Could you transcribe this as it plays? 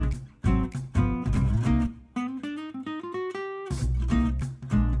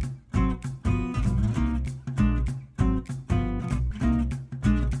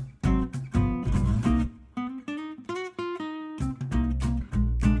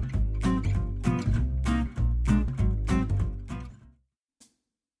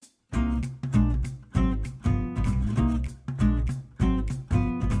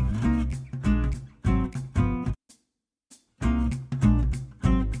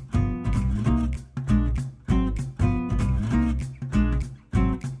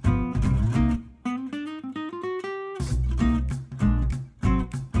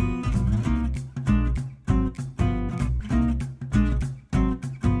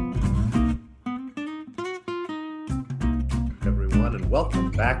everyone, and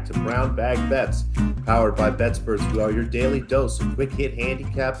welcome back to Brown Bag Bets, powered by BetSperts. We are your daily dose of quick hit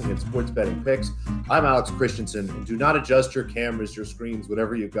handicapping and sports betting picks. I'm Alex Christensen, and do not adjust your cameras, your screens,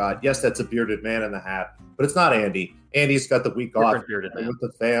 whatever you got. Yes, that's a bearded man in the hat, but it's not Andy. Andy's got the week off with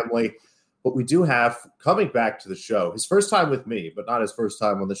the family. But we do have, coming back to the show, his first time with me, but not his first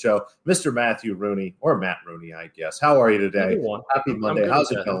time on the show, Mr. Matthew Rooney, or Matt Rooney, I guess. How are you today? Happy Monday.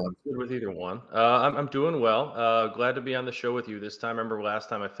 How's it going? I'm good with either one. I'm doing well. Glad to be on the show with you this time. Remember last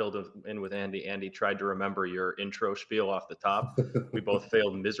time I filled in with Andy. Andy tried to remember your intro spiel off the top. We both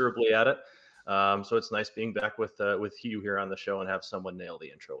failed miserably at it. So it's nice being back with you here on the show and have someone nail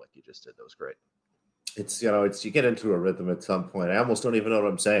the intro like you just did. That was great. It's you get into a rhythm at some point. I almost don't even know what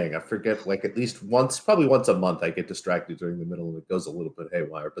I'm saying. I forget, like, at least probably once a month, I get distracted during the middle and it goes a little bit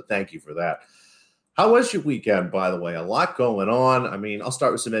haywire. But thank you for that. How was your weekend, by the way? A lot going on. I mean, I'll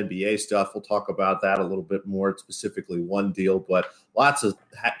start with some NBA stuff. We'll talk about that a little bit more, specifically one deal, but lots of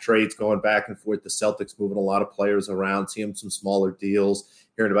trades going back and forth. The Celtics moving a lot of players around, seeing some smaller deals,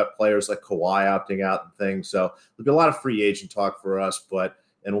 hearing about players like Kawhi opting out and things. So there'll be a lot of free agent talk for us,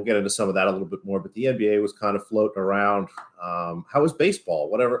 and we'll get into some of that a little bit more. But the NBA was kind of floating around. How was baseball?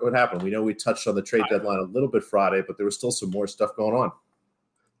 What happened? We know we touched on the trade deadline a little bit Friday, but there was still some more stuff going on.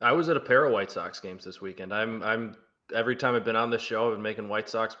 I was at a pair of White Sox games this weekend. I'm every time I've been on this show, I've been making White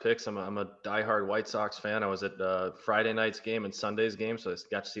Sox picks. I'm a diehard White Sox fan. I was at Friday night's game and Sunday's game, so I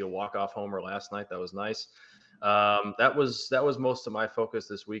got to see a walk-off homer last night. That was nice. That was most of my focus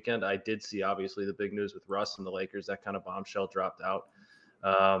this weekend. I did see, obviously, the big news with Russ and the Lakers. That kind of bombshell dropped out.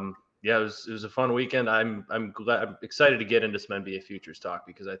 It was a fun weekend. I'm excited to get into some NBA futures talk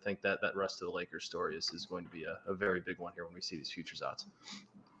because I think that rest of the Lakers story is going to be a very big one here when we see these futures odds.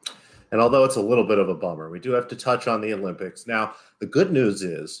 And although it's a little bit of a bummer, we do have to touch on the Olympics. Now, the good news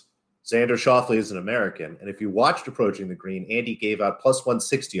is Xander Schauffele is an American. And if you watched Approaching the Green, Andy gave out plus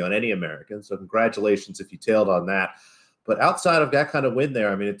 160 on any American. So congratulations if you tailed on that. But outside of that kind of win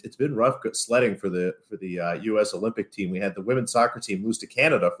there, I mean, it's been rough sledding for the U.S. Olympic team. We had the women's soccer team lose to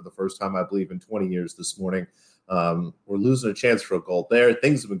Canada for the first time, I believe, in 20 years this morning. We're losing a chance for a gold there.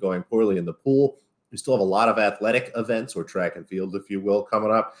 Things have been going poorly in the pool. We still have a lot of athletic events, or track and field, if you will,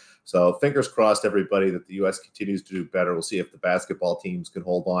 coming up. So fingers crossed, everybody, that the U.S. continues to do better. We'll see if the basketball teams can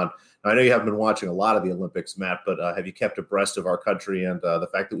hold on. Now, I know you haven't been watching a lot of the Olympics, Matt, but have you kept abreast of our country and the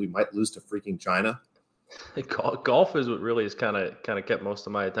fact that we might lose to freaking China? Golf is what really has kind of kept most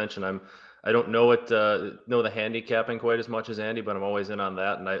of my attention. I don't know the handicapping quite as much as Andy, but I'm always in on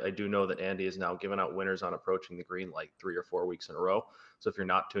that. And I do know that Andy is now giving out winners on Approaching the Green like 3 or 4 weeks in a row. So if you're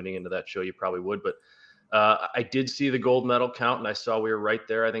not tuning into that show, you probably would. But I did see the gold medal count, and I saw we were right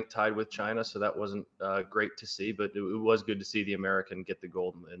there, I think, tied with China. So that wasn't great to see, but it was good to see the American get the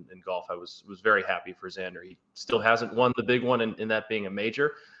gold in golf. I was very happy for Xander. He still hasn't won the big one in that being a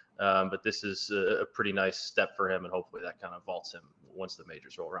major. But this is a pretty nice step for him, and hopefully that kind of vaults him once the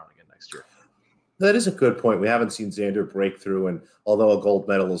majors roll around again next year. That is a good point. We haven't seen Xander break through, and although a gold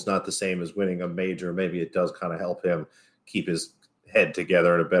medal is not the same as winning a major, maybe it does kind of help him keep his head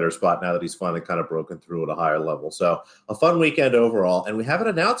together in a better spot now that he's finally kind of broken through at a higher level. So a fun weekend overall, and we have an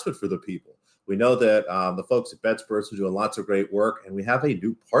announcement for the people. We know that the folks at BetSperts are doing lots of great work, and we have a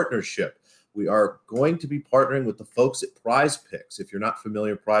new partnership. We are going to be partnering with the folks at Prize Picks. If you're not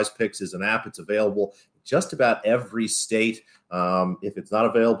familiar, Prize Picks is an app. It's available in just about every state. If it's not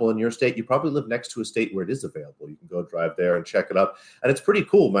available in your state, you probably live next to a state where it is available. You can go drive there and check it up. And it's pretty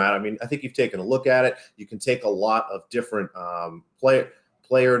cool, Matt. I mean, I think you've taken a look at it. You can take a lot of different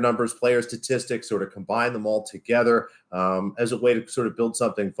player numbers, player statistics, sort of combine them all together as a way to sort of build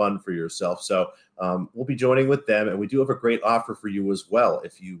something fun for yourself. So we'll be joining with them, and we do have a great offer for you as well.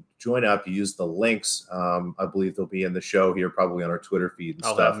 If you join up, you use the links. I believe they'll be in the show here, probably on our Twitter feed and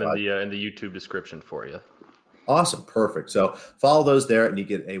I'll stuff. Have them in the YouTube description for you. Awesome. Perfect. So follow those there, and you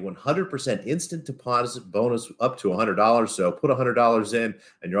get a 100% instant deposit bonus up to $100. So put $100 in,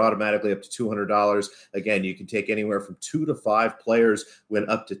 and you're automatically up to $200. Again, you can take anywhere from 2 to 5 players, win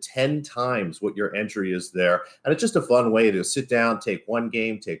up to 10 times what your entry is there. And it's just a fun way to sit down, take one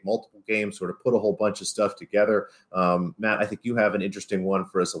game, take multiple games, sort of put a whole bunch of stuff together. Matt, I think you have an interesting one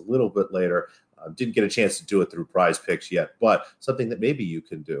for us a little bit later. Didn't get a chance to do it through Prize Picks yet, but something that maybe you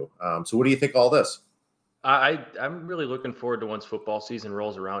can do. So what do you think of all this? I'm really looking forward to once football season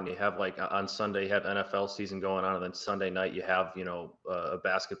rolls around. You have on Sunday, you have NFL season going on, and then Sunday night you have, a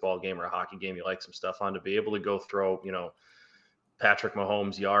basketball game or a hockey game. You like some stuff on to be able to go throw, Patrick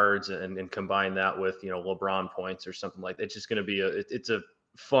Mahomes yards and combine that with, LeBron points or something like that. It's just going to be it's a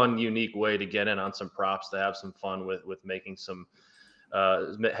fun, unique way to get in on some props, to have some fun with making some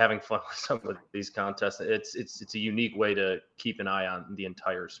having fun with some of these contests. It's a unique way to keep an eye on the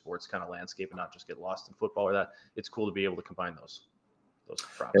entire sports kind of landscape and not just get lost in football or that. It's cool to be able to combine those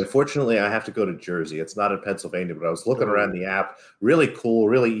props. Unfortunately, I have to go to Jersey. It's not in Pennsylvania, but I was looking around the app. Really cool,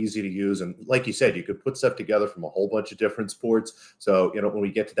 really easy to use. And like you said, you could put stuff together from a whole bunch of different sports. So, when we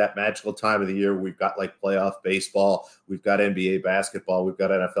get to that magical time of the year, we've got like playoff baseball, we've got NBA basketball, we've got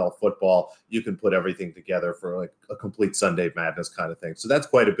NFL football. You can put everything together for like a complete Sunday madness kind of thing. So that's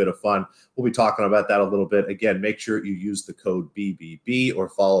quite a bit of fun. We'll be talking about that a little bit. Again, make sure you use the code BBB or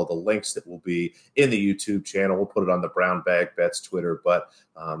follow the links that will be in the YouTube channel. We'll put it on the Brown Bag Bets Twitter, but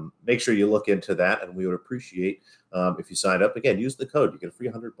make sure you look into that, and we would appreciate if you signed up. Again, use the code. You get a free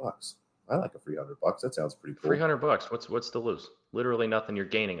 $100. I like a free $100. That sounds pretty cool. Free $100. What's to lose? Literally nothing. You're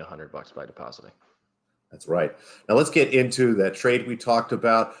gaining $100 by depositing. That's right. Now let's get into that trade we talked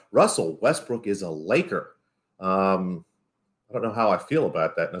about. Russell Westbrook is a Laker. I don't know how I feel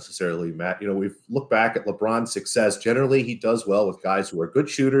about that necessarily, Matt. We've looked back at LeBron's success. Generally, he does well with guys who are good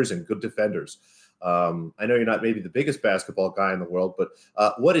shooters and good defenders. I know you're not maybe the biggest basketball guy in the world, but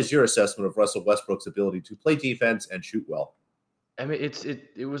what is your assessment of Russell Westbrook's ability to play defense and shoot well? I mean,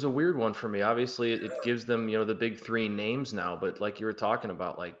 it was a weird one for me. Obviously, it gives them, the big three names now, but like you were talking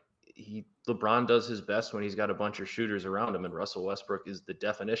about, like LeBron does his best when he's got a bunch of shooters around him, and Russell Westbrook is the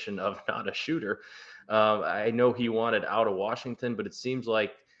definition of not a shooter. I know he wanted out of Washington, but it seems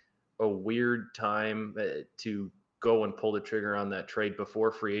like a weird time to go and pull the trigger on that trade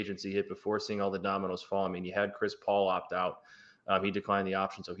before free agency hit, before seeing all the dominoes fall. I mean, you had Chris Paul opt out. He declined the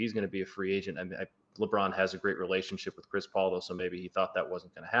option, so he's going to be a free agent. I mean, LeBron has a great relationship with Chris Paul, though, so maybe he thought that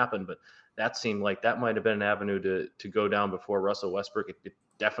wasn't going to happen. But that seemed like that might have been an avenue to go down before Russell Westbrook. It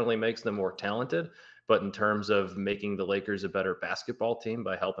definitely makes them more talented. But in terms of making the Lakers a better basketball team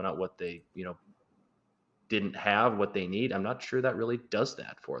by helping out what they, didn't have, what they need, I'm not sure that really does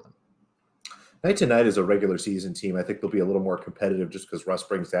that for them. Night to night is a regular season team. I think they'll be a little more competitive just because Russ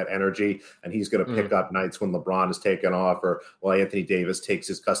brings that energy, and he's going to pick up nights when LeBron is taken off, or Anthony Davis takes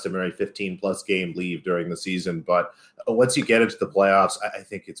his customary 15-plus game leave during the season. But once you get into the playoffs, I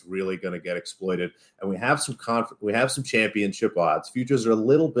think it's really going to get exploited. And we have some championship odds. Futures are a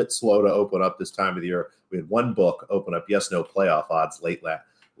little bit slow to open up this time of the year. We had one book open up yes/no playoff odds late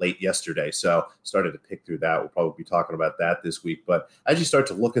yesterday. So started to pick through that. We'll probably be talking about that this week. But as you start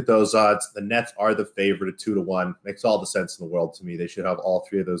to look at those odds, the Nets are the favorite at 2-1. Makes all the sense in the world to me. They should have all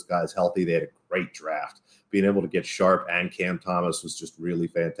three of those guys healthy. They had a great draft. Being able to get Sharp and Cam Thomas was just really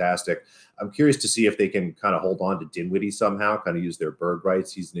fantastic. I'm curious to see if they can kind of hold on to Dinwiddie somehow, kind of use their bird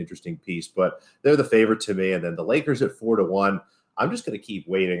rights. He's an interesting piece, but they're the favorite to me. And then the Lakers at 4-1. I'm just going to keep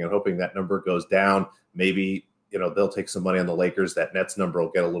waiting and hoping that number goes down. Maybe they'll take some money on the Lakers. That Nets number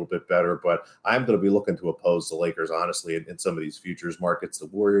will get a little bit better, but I'm going to be looking to oppose the Lakers, honestly, in some of these futures markets. The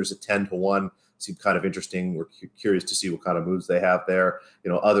Warriors at 10-1 seem kind of interesting. We're curious to see what kind of moves they have there.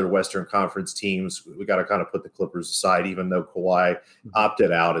 Other Western Conference teams, we got to kind of put the Clippers aside, even though Kawhi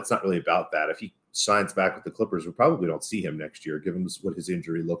opted out. It's not really about that. If he signs back with the Clippers, we probably don't see him next year, given what his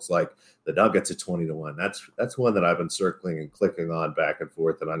injury looks like. The Nuggets at 20-1. That's one that I've been circling and clicking on back and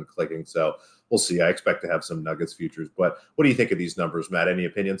forth and unclicking. So we'll see. I expect to have some Nuggets futures. But what do you think of these numbers, Matt? Any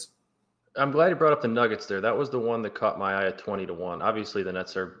opinions? I'm glad you brought up the Nuggets there. That was the one that caught my eye at 20-1. Obviously, the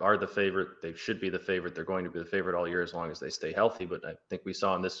Nets are the favorite. They should be the favorite. They're going to be the favorite all year as long as they stay healthy. But I think we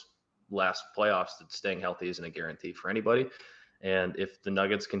saw in this last playoffs that staying healthy isn't a guarantee for anybody. And if the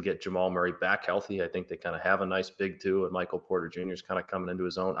Nuggets can get Jamal Murray back healthy, I think they kind of have a nice big two, and Michael Porter Jr. is kind of coming into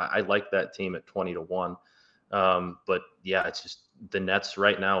his own. I like that team at 20-1. But yeah, it's just the Nets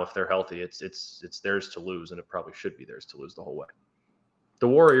right now, if they're healthy, it's theirs to lose, and it probably should be theirs to lose the whole way. The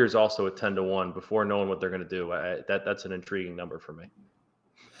Warriors also at 10-1 before knowing what they're going to do. That's an intriguing number for me.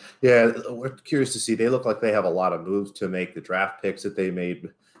 Yeah, we're curious to see. They look like they have a lot of moves to make. The draft picks that they made,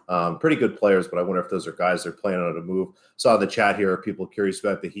 pretty good players, but I wonder if those are guys they're planning on to move. Saw in the chat here, people curious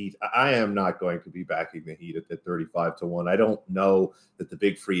about the Heat. I am not going to be backing the Heat at the 35-1. I don't know that the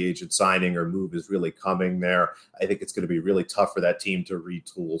big free agent signing or move is really coming there. I think it's going to be really tough for that team to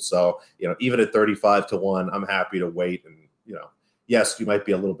retool. So, even at 35-1, I'm happy to wait. And, yes, you might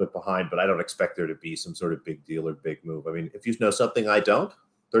be a little bit behind, but I don't expect there to be some sort of big deal or big move. I mean, if you know something I don't,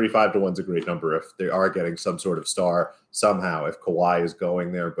 35-1 is a great number if they are getting some sort of star somehow, if Kawhi is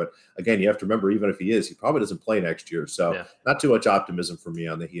going there. But again, you have to remember, even if he is, he probably doesn't play next year. So Not too much optimism for me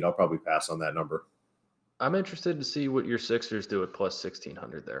on the Heat. I'll probably pass on that number. I'm interested to see what your Sixers do at plus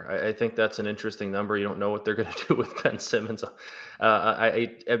 1600 there. I think that's an interesting number. You don't know what they're going to do with Ben Simmons.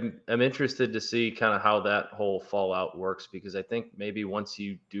 I'm interested to see kind of how that whole fallout works, because I think maybe once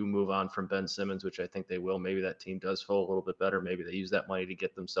you do move on from Ben Simmons, which I think they will, maybe that team does feel a little bit better. Maybe they use that money to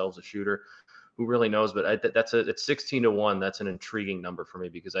get themselves a shooter. Who really knows? But it's 16-1. That's an intriguing number for me,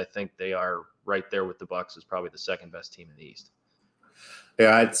 because I think they are right there with the Bucks as probably the second best team in the East.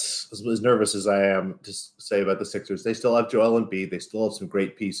 Yeah, it's as nervous as I am to say about the Sixers. They still have Joel Embiid. They still have some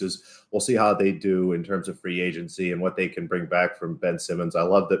great pieces. We'll see how they do in terms of free agency and what they can bring back from Ben Simmons. I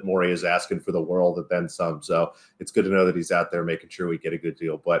love that Morey is asking for the world and then some. So it's good to know that he's out there making sure we get a good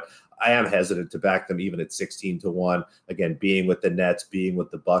deal. But I am hesitant to back them even at 16-1. Again, being with the Nets, being with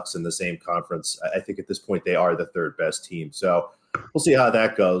the Bucks in the same conference, I think at this point they are the third best team. So we'll see how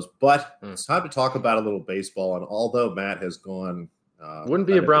that goes. But it's time to talk about a little baseball. And although Matt has gone – wouldn't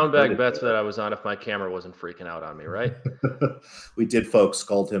be a brown bag bets that I was on if my camera wasn't freaking out on me, right? We did, folks,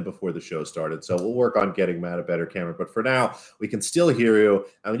 scold him before the show started, so we'll work on getting Matt a better camera. But for now, we can still hear you,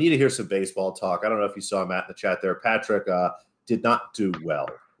 and we need to hear some baseball talk. I don't know if you saw Matt in the chat there. Patrick did not do well,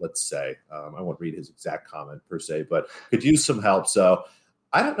 let's say. I won't read his exact comment per se, but could use some help. So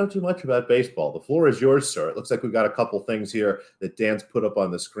I don't know too much about baseball. The floor is yours, sir. It looks like we've got a couple things here that Dan's put up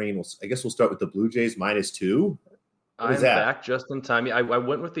on the screen. I guess we'll start with the Blue Jays -2. I'm back just in time. I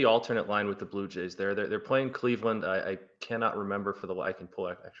went with the alternate line with the Blue Jays there. They're playing Cleveland. I cannot remember I can pull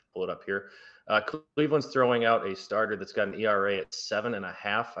it up here. Cleveland's throwing out a starter that's got an ERA at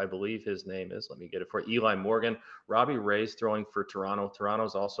 7.5. I believe his name is. Let me get it for Eli Morgan. Robbie Ray's throwing for Toronto.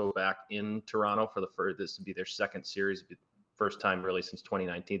 Toronto's also back in Toronto for this to be their second series. First time really since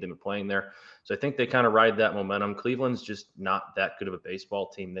 2019 they've been playing there. So I think they kind of ride that momentum. Cleveland's just not that good of a baseball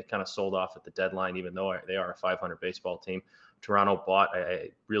team. They kind of sold off at the deadline, even though they are a 500 baseball team. Toronto bought.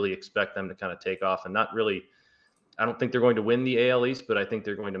 I really expect them to kind of take off, and not really, I don't think they're going to win the AL East, but I think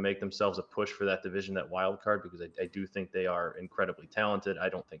they're going to make themselves a push for that division, that wild card, because I do think they are incredibly talented. I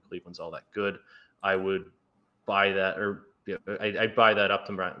don't think Cleveland's all that good. I would buy that, or I'd buy that up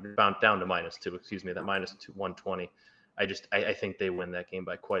to down to -2, that -120. I think they win that game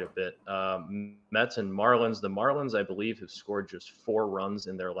by quite a bit. Mets and Marlins. The Marlins, I believe, have scored just 4 runs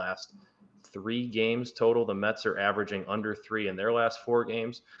in their last 3 games total. The Mets are averaging under 3 in their last 4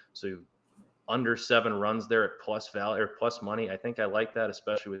 games. So under 7 runs there at plus value or plus money. I think I like that,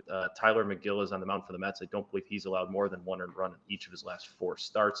 especially with Tyler McGill is on the mound for the Mets. I don't believe he's allowed more than 1 earned run in each of his last 4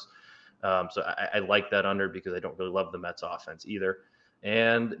 starts. So I like that under, because I don't really love the Mets offense either.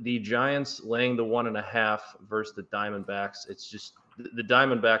 And the Giants laying the 1.5 versus the Diamondbacks. It's just the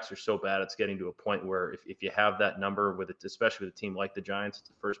Diamondbacks are so bad. It's getting to a point where if you have that number with it, especially with a team like the Giants,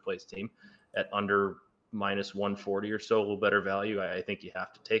 it's a first place team at under -140 or so, a little better value. I think you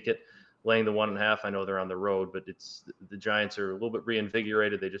have to take it. Laying the 1.5. I know they're on the road, but the Giants are a little bit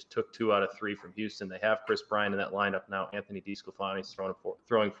reinvigorated. They just took 2 out of 3 from Houston. They have Chris Bryant in that lineup now. Anthony DeSclafani's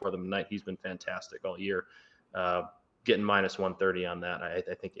throwing for them tonight. He's been fantastic all year. Getting -130 on that, I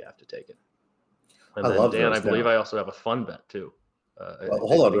think you have to take it. And then, Dan, I believe I also have a fun bet too.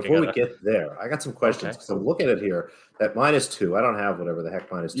 Hold on, before we get there, I got some questions because I'm looking at it here. That -2, I don't have whatever the heck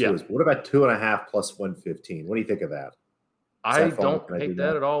 -2 is. What about 2.5 plus 115? What do you think of that? I don't hate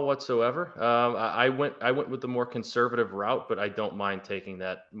that at all whatsoever. I went with the more conservative route, but I don't mind taking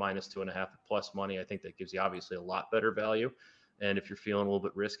that -2.5 plus money. I think that gives you obviously a lot better value. And if you're feeling a little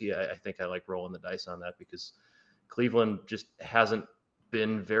bit risky, I think I like rolling the dice on that, because Cleveland just hasn't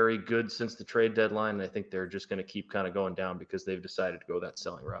been very good since the trade deadline. And I think they're just going to keep kind of going down because they've decided to go that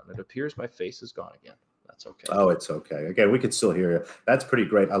selling route. And it appears my face is gone again. That's okay. Oh, it's okay. Again, we could still hear you. That's pretty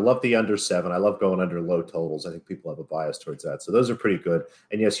great. I love the under 7. I love going under low totals. I think people have a bias towards that. So those are pretty good.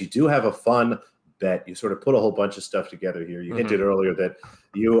 And yes, you do have a fun bet. You sort of put a whole bunch of stuff together here. You hinted earlier that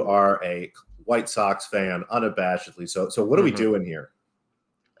you are a White Sox fan unabashedly. So what are we doing here?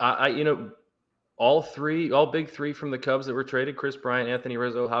 All big 3 from the Cubs that were traded, Chris Bryant, Anthony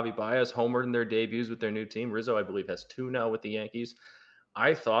Rizzo, Javi Baez, homered in their debuts with their new team. Rizzo, I believe, has 2 now with the Yankees.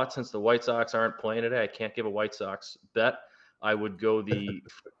 I thought, since the White Sox aren't playing today, I can't give a White Sox bet. I would go the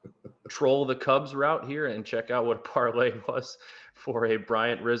troll the Cubs route here and check out what a parlay was for a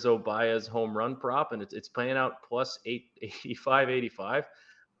Bryant, Rizzo, Baez home run prop, and it's playing out plus 85.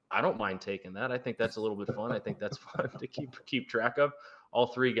 I don't mind taking that. I think that's a little bit fun. I think that's fun to keep track of. All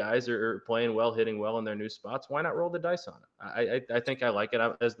 3 guys are playing well, hitting well in their new spots. Why not roll the dice on it? I think I like it.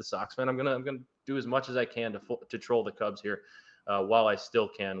 As the Sox fan, I'm gonna do as much as I can to troll the Cubs here, while I still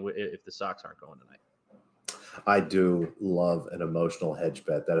can if the Sox aren't going tonight. I do love an emotional hedge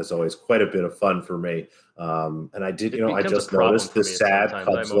bet. That is always quite a bit of fun for me. And I did, I just noticed the sad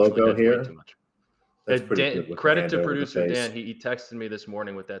Cubs logo here. That's pretty good with the Credit hand to over the producer face. Dan. He texted me this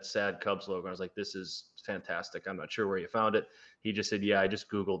morning with that sad Cubs logo. I was like, this is fantastic. I'm not sure where you found it. He just said, yeah, I just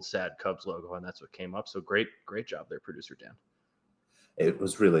Googled sad Cubs logo, and that's what came up. So great job there, producer Dan. It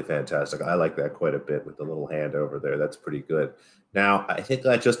was really fantastic. I like that quite a bit with the little hand over there. That's pretty good. Now, I think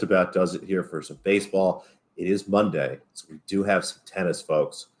that just about does it here for some baseball. It is Monday, so we do have some tennis,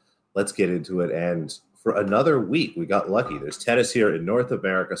 folks. Let's get into it. And for another week, we got lucky. There's tennis here in North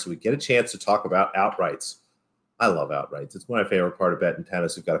America, so we get a chance to talk about outrights. I love outrights. It's my favorite part of betting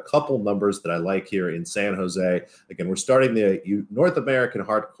tennis. We've got a couple numbers that I like here in San Jose. Again, we're starting the North American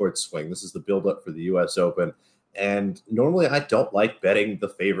hard court swing. This is the buildup for the U.S. Open. And normally I don't like betting the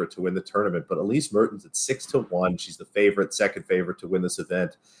favorite to win the tournament, but Elise Mertens at 6-1. She's the favorite, second favorite to win this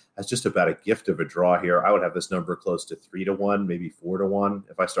event. That's just about a gift of a draw here. I would have this number close to 3-1, maybe 4-1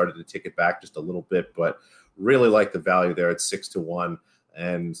 if I started to tick it back just a little bit, but really like the value there at 6-1.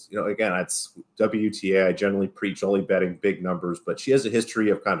 And, again, it's WTA. I generally preach only betting big numbers, but she has a history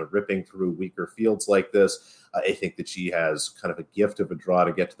of kind of ripping through weaker fields like this. I think that she has kind of a gift of a draw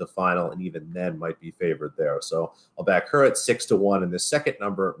to get to the final, and even then might be favored there. So I'll back her at 6-1. And the second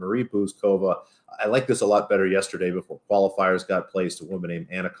number, Marie Bouzkova. I like this a lot better yesterday before qualifiers got placed. A woman named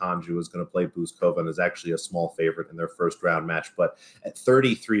Anna Konju is going to play Bouzkova and is actually a small favorite in their first round match. But at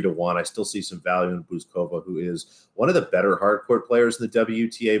 33-1, I still see some value in Bouzkova, who is one of the better hardcourt players in the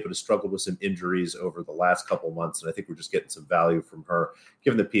WTA, but has struggled with some injuries over the last couple months. And I think we're just getting some value from her,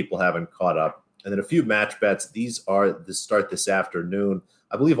 given that people haven't caught up. And then a few match bets. These are the start this afternoon.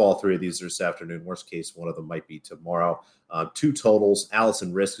 I believe all three of these are this afternoon. Worst case, one of them might be tomorrow. Two totals.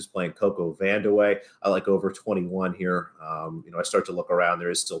 Allison Risk is playing Coco Vandeweghe. I like over 21 here. I start to look around.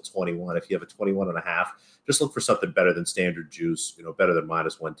 There is still 21. If you have a 21.5, just look for something better than standard juice. Better than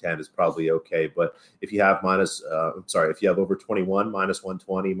 -110 is probably okay. But if you have if you have over 21,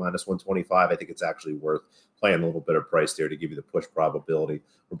 -120, -125, I think it's actually worth playing a little bit of price there to give you the push probability.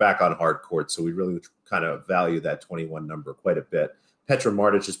 We're back on hard court, so we really kind of value that 21 number quite a bit. Petra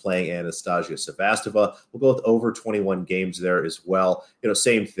Martic is playing Anastasia Sevastova. We'll go with over 21 games there as well.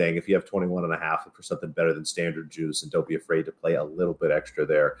 Same thing. If you have 21.5, look for something better than standard juice, and don't be afraid to play a little bit extra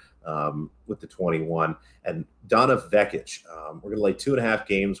there with the 21. And Donna Vekic, we're going to lay 2.5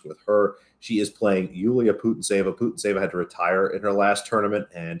 games with her. She is playing Yulia Putintseva. Putintseva had to retire in her last tournament,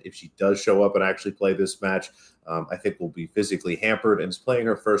 and if she does show up and actually play this match, I think will be physically hampered, and is playing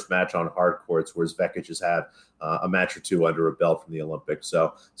her first match on hard courts, whereas Vekic has had a match or two under her belt from the Olympics.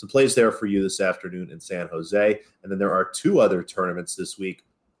 So some plays there for you this afternoon in San Jose. And then there are two other tournaments this week.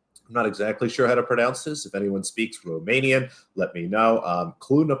 I'm not exactly sure how to pronounce this. If anyone speaks Romanian, let me know.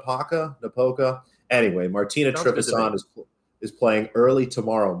 Napoca. Anyway, Martina Trevisan is playing early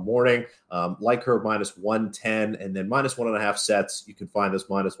tomorrow morning. Like her, -110, and then -1.5 sets. You can find this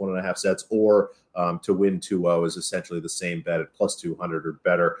 -1.5 sets, or to win 2-0 is essentially the same bet at +200 or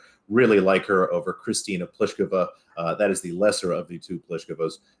better. Really like her over Kristina Pliskova. That is the lesser of the two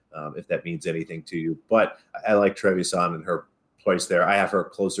Pliskovas, if that means anything to you. But I like Trevisan and her place there. I have her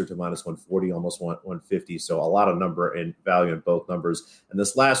closer to -140, almost 150. So a lot of number and value in both numbers. And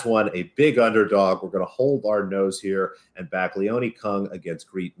this last one, a big underdog. We're going to hold our nose here and back Leonie Kung against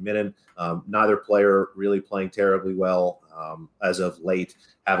Greet Minnen. Neither player really playing terribly well as of late.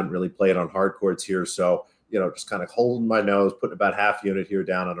 Haven't really played on hard courts here. So, just kind of holding my nose, putting about half unit here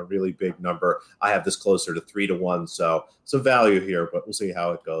down on a really big number. I have this closer to 3-1. So some value here, but we'll see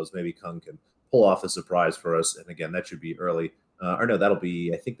how it goes. Maybe Kung can pull off a surprise for us. And again, that should be early. That'll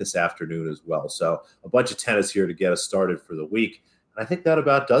be, I think, this afternoon as well. So a bunch of tennis here to get us started for the week. And I think that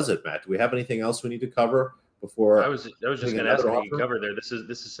about does it, Matt. Do we have anything else we need to cover before? I was just going to ask what you can cover there. This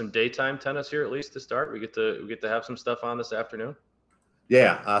is some daytime tennis here, at least to start. We get to have some stuff on this afternoon.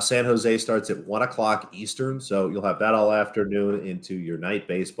 Yeah, San Jose starts at 1:00 Eastern, so you'll have that all afternoon into your night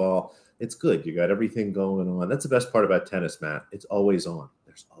baseball. It's good. You got everything going on. That's the best part about tennis, Matt. It's always on.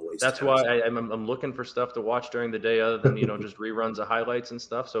 There's always. That's why I'm looking for stuff to watch during the day, other than just reruns of highlights and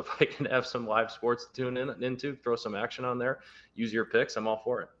stuff. So if I can have some live sports to tune into, throw some action on there, use your picks, I'm all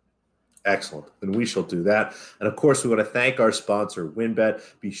for it. Excellent. And we shall do that. And of course, we want to thank our sponsor, WynnBET.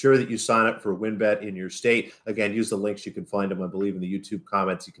 Be sure that you sign up for WynnBET in your state. Again, use the links. You can find them, I believe, in the YouTube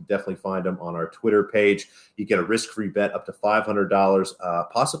comments. You can definitely find them on our Twitter page. You get a risk-free bet up to $500,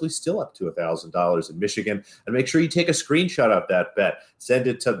 possibly still up to $1,000 in Michigan. And make sure you take a screenshot of that bet. Send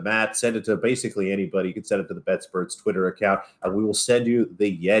it to Matt. Send it to basically anybody. You can send it to the BetSperts Twitter account, and we will send you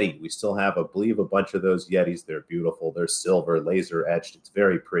the Yeti. We still have, I believe, a bunch of those Yetis. They're beautiful. They're silver, laser etched. It's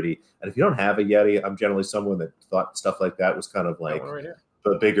very pretty. And if you don't have a Yeti, I'm generally someone that thought stuff like that was kind of like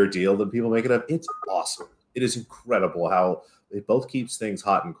a bigger deal than people make it up. It's awesome. It is incredible how it both keeps things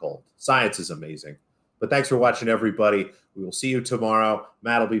hot and cold. Science is amazing. But thanks for watching, everybody. We will see you tomorrow.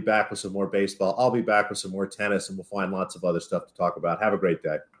 Matt will be back with some more baseball. I'll be back with some more tennis, and we'll find lots of other stuff to talk about. Have a great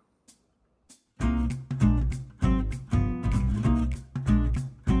day.